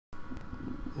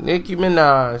Nicki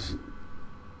Minaj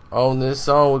on this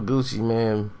song with Gucci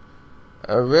Mane.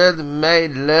 I rather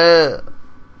made love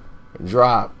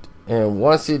dropped, and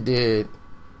once it did,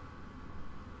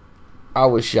 I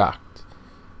was shocked.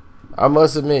 I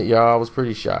must admit, y'all, I was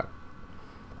pretty shocked.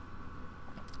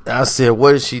 I said,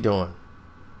 "What is she doing?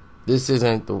 This is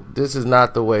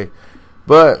not the way."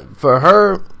 But for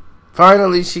her,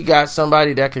 finally, she got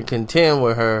somebody that can contend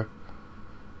with her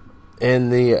in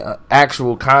the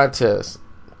actual contest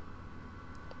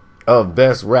of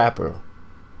best rapper.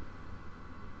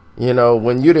 You know,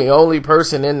 when you're the only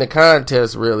person in the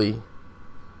contest, really,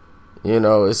 you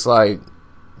know, it's like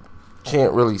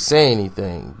can't really say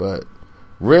anything. But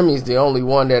Remy's the only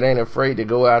one that ain't afraid to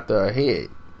go after her head.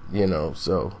 You know,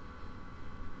 so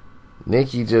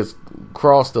Nicki just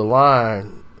crossed the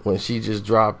line when she just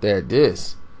dropped that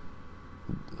diss.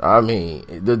 I mean,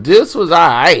 the diss was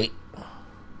alright.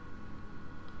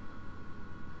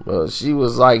 Well, she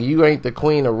was like, "You ain't the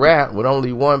queen of rap with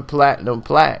only one platinum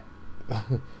plaque."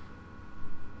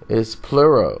 It's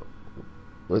plural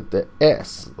with the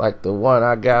S, like the one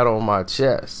I got on my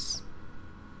chest.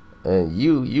 And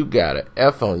you got an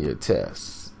F on your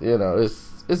test. You know,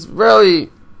 it's really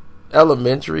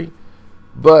elementary,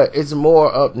 but it's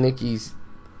more up Nicki's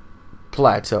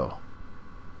plateau.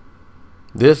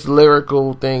 This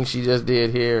lyrical thing she just did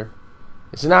here,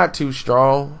 it's not too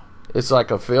strong. It's like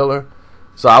a filler.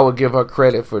 So I would give her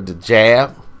credit for the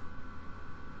jab.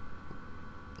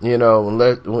 You know,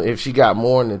 if she got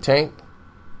more in the tank.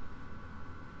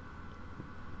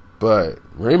 But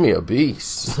Remy a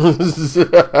beast.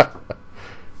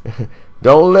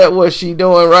 Don't let what she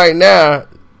doing right now,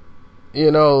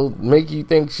 you know, make you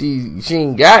think she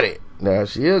ain't got it. Now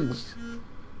she is.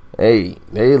 Hey,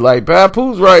 they like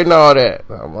Papoose writing all that.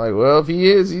 I'm like, well, if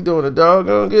he is, he doing a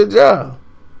doggone good job.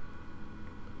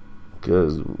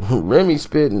 Because Remy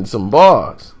spitting some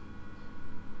bars.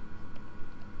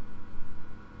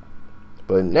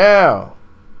 But now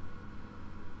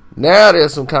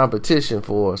there's some competition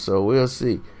for us, so we'll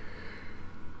see.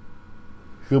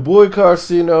 Your boy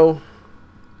Carcino,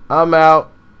 I'm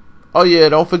out. Oh yeah,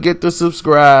 don't forget to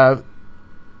subscribe.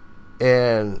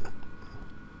 And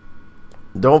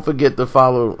don't forget to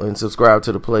follow and subscribe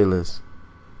to the playlist.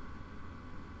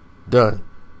 Done.